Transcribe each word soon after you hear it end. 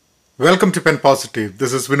Welcome to Pen Positive.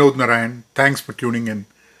 This is Vinod Narayan. Thanks for tuning in.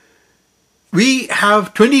 We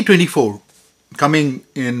have 2024 coming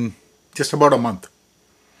in just about a month.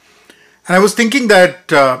 And I was thinking that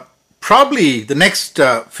probably the next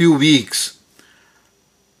few weeks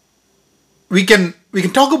we can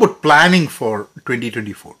talk about planning for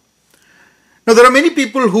 2024. Now there are many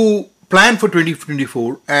people who plan for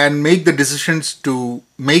 2024 and make the decisions to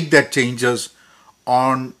make that changes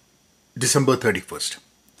on December 31st.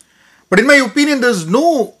 But in my opinion, there's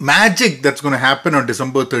no magic that's going to happen on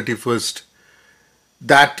December 31st.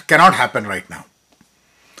 That cannot happen right now.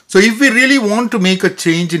 So if we really want to make a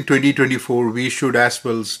change in 2024, we should as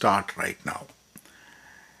well start right now.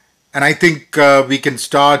 And I think we can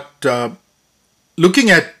start looking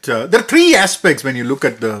at, there are three aspects when you look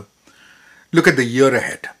at the year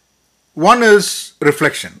ahead. One is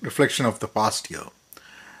reflection of the past year.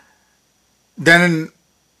 Then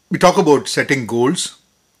we talk about setting goals.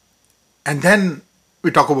 And then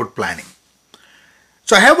we talk about planning.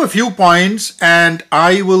 So I have a few points and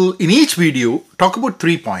I will in each video talk about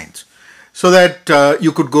 3 points so that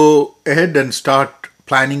you could go ahead and start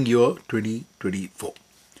planning your 2024.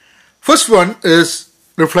 First one is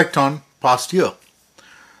reflect on past year.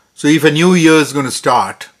 So if a new year is going to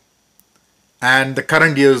start and the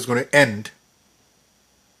current year is going to end,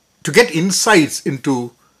 to get insights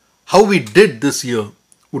into how we did this year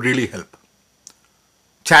would really help.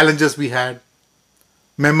 Challenges we had,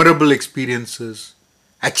 memorable experiences,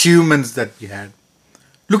 achievements that we had.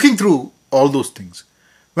 Looking through all those things.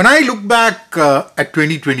 When I look back at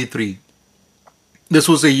 2023, this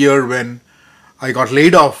was a year when I got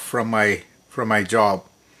laid off from my job.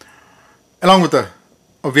 Along with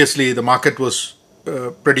obviously the market was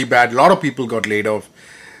pretty bad. A lot of people got laid off.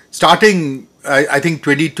 Starting, I think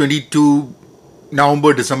 2022,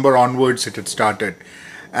 November, December onwards it had started.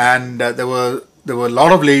 And there were a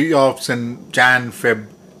lot of layoffs in Jan, Feb.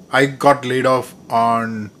 I got laid off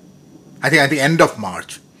on, I think at the end of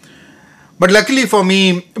March. But luckily for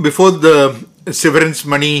me, before the severance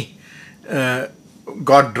money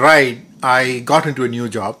got dried, I got into a new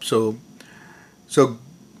job. So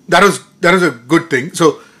that was a good thing.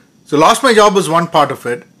 So lost my job was one part of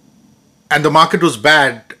it, and the market was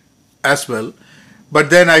bad as well. But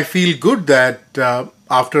then I feel good that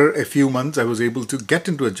after a few months, I was able to get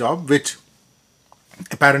into a job which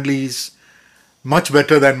apparently is much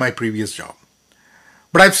better than my previous job.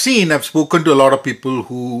 But I've spoken to a lot of people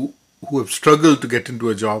who have struggled to get into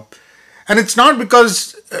a job. And it's not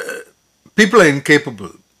because people are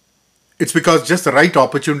incapable. It's because just the right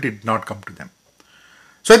opportunity did not come to them.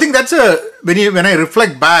 So I think that's when I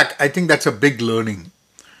reflect back, I think that's a big learning.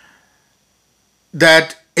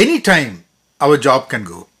 That anytime our job can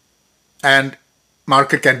go and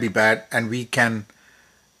market can be bad and it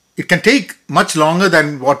can take much longer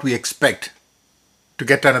than what we expect to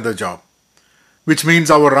get another job, which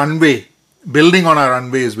means our runway, building on our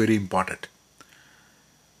runway is very important.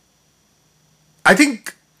 I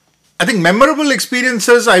think memorable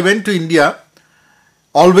experiences. I went to India.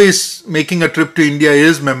 Always making a trip to India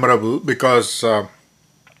is memorable because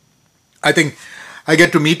I think I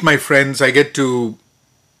get to meet my friends. I get to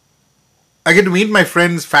meet my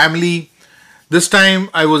friends, family. This time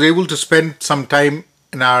I was able to spend some time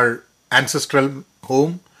in our ancestral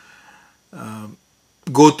home,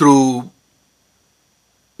 go through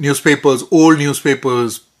newspapers, old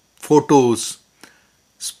newspapers, photos,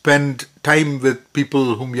 spend time with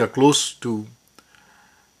people whom we are close to.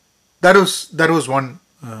 That was one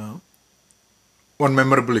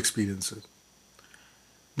memorable experience.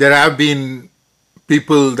 There have been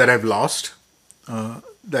people that I've lost,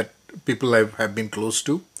 that people I have been close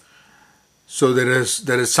to. So there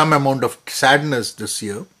is some amount of sadness this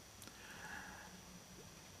year.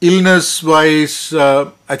 Illness wise,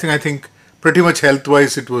 I think pretty much health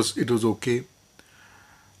wise it was okay.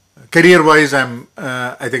 Career wise, I'm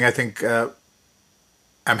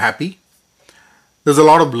happy. There's a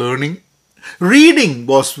lot of learning. Reading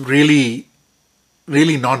was really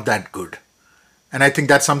not that good, and I think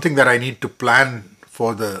that's something that I need to plan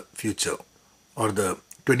for the future or the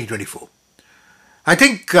 2024.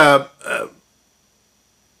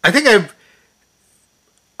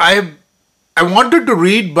 I wanted to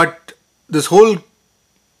read, but this whole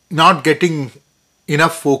not getting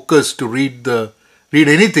enough focus to read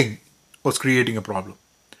anything was creating a problem.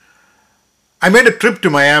 I made a trip to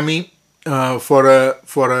Miami for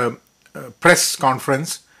a press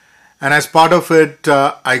conference, and as part of it,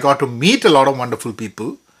 I got to meet a lot of wonderful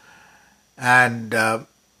people. And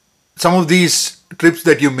some of these trips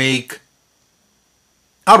that you make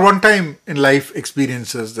are one-time in life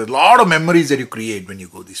experiences. There's a lot of memories that you create when you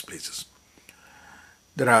go these places.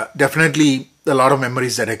 There are definitely a lot of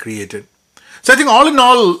memories that I created. So I think all in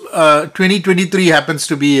all, 2023 happens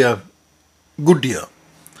to be a good year.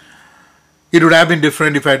 It would have been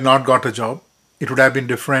different if I had not got a job. It would have been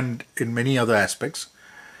different in many other aspects.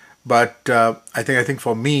 But I think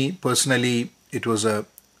for me personally, it was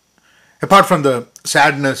apart from the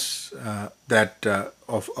sadness that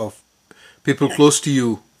of people close to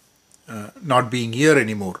you not being here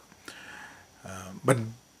anymore. But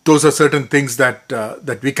those are certain things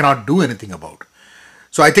that we cannot do anything about.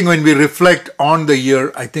 So I think when we reflect on the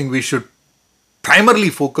year, I think we should primarily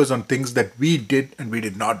focus on things that we did and we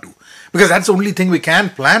did not do. Because that's the only thing we can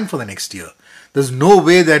plan for the next year. There's no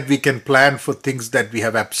way that we can plan for things that we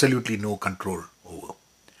have absolutely no control over.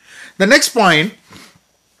 The next point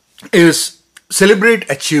is celebrate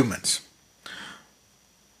achievements.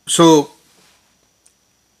 So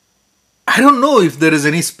I don't know if there is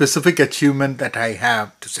any specific achievement that I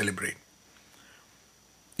have to celebrate.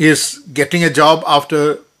 Is getting a job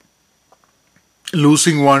after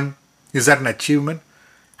losing one, is that an achievement?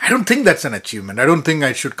 I don't think that's an achievement. I don't think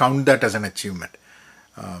I should count that as an achievement.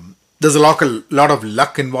 There's a lot of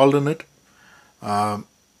luck involved in it.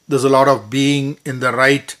 There's a lot of being in the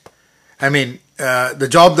right. I mean, the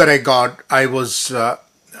job that I got, I was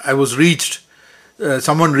reached.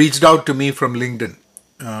 Someone reached out to me from LinkedIn.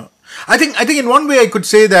 I think in one way I could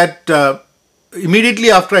say that immediately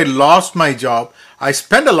after I lost my job, I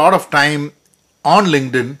spent a lot of time on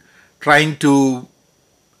LinkedIn trying to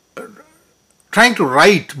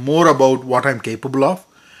write more about what I'm capable of,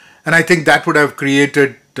 and I think that would have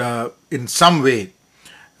created in some way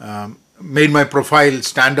made my profile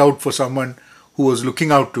stand out for someone who was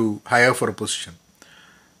looking out to hire for a position.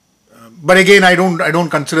 But again, I don't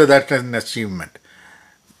consider that an achievement.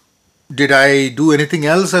 Did I do anything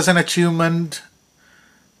else as an achievement?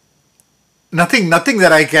 Nothing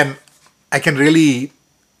that I can really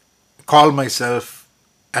call myself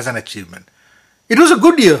as an achievement. It was a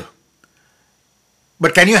good year.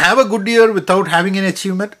 But can you have a good year without having an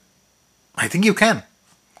achievement? I think you can.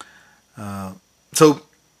 So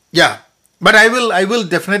yeah, but I will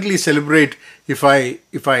definitely celebrate if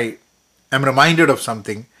I am reminded of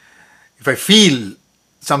something. If I feel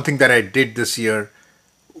something that I did this year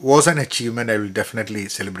was an achievement, I will definitely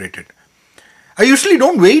celebrate it. I usually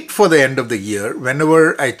don't wait for the end of the year.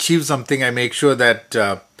 Whenever I achieve something, I make sure that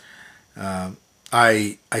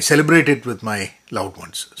I celebrate it with my loved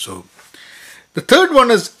ones. So the third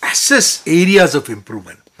one is assess areas of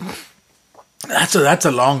improvement. That's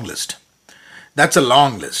a long list. That's a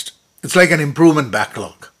long list. It's like an improvement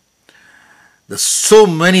backlog. There's so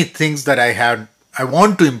many things that I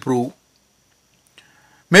want to improve.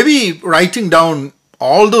 Maybe writing down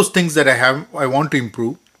all those things that I want to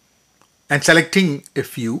improve and selecting a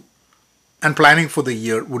few and planning for the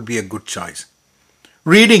year would be a good choice.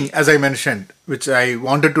 Reading, as I mentioned, which I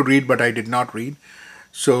wanted to read but I did not read.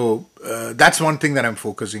 So that's one thing that I'm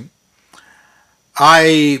focusing.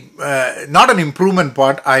 Not an improvement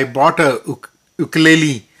part, I bought a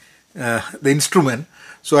ukulele, the instrument.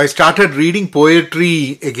 So I started reading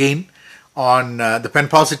poetry again on the Pen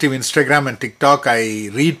Positive Instagram and TikTok. I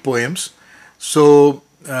read poems. So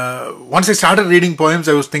once I started reading poems,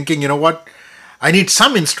 I was thinking, you know what, I need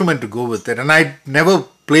some instrument to go with it. And I never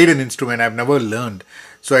played an instrument. I've never learned.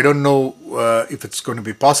 So I don't know if it's going to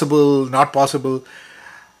be possible, not possible.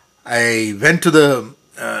 I went to the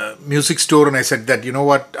music store and I said that, you know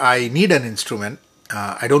what, I need an instrument.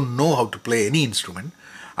 I don't know how to play any instrument.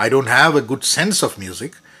 I don't have a good sense of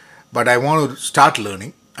music, but I want to start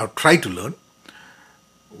learning. I'll try to learn.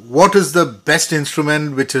 What is the best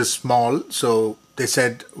instrument which is small? So they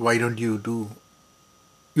said, why don't you do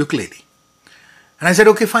ukulele? And I said,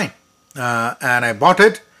 okay, fine. And I bought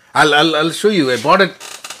it. I'll show you. I bought it.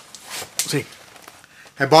 See,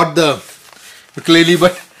 I bought the ukulele,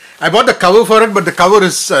 but I bought the cover for it. But the cover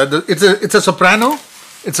is it's a soprano.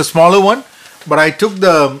 It's a smaller one. But I took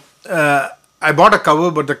I bought a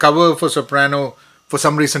cover, but the cover for soprano for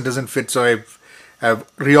some reason doesn't fit. So I've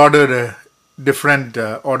reordered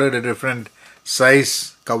ordered a different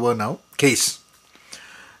size cover now, case.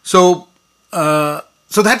 So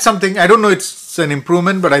that's something. I don't know. It's an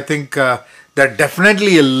improvement, but I think there are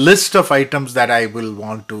definitely a list of items that I will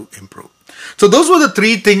want to improve. So those were the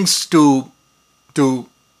three things to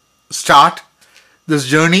start this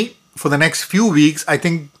journey for the next few weeks. I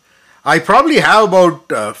think I probably have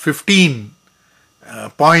about 15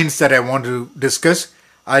 points that I want to discuss.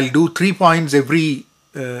 I'll do 3 points every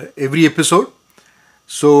episode.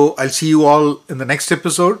 So I'll see you all in the next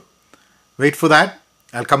episode. Wait for that.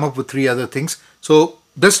 I'll come up with 3 other things. So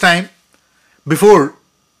this time, before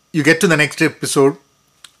you get to the next episode,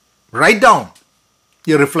 write down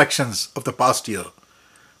your reflections of the past year.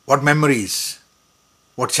 What memories?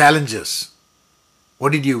 What challenges?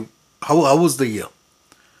 How was the year?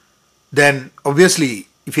 Then obviously,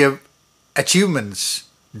 if you have achievements,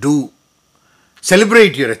 do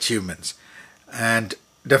celebrate your achievements and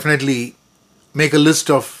definitely make a list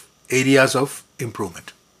of areas of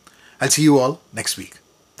improvement. I'll see you all next week.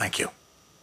 Thank you.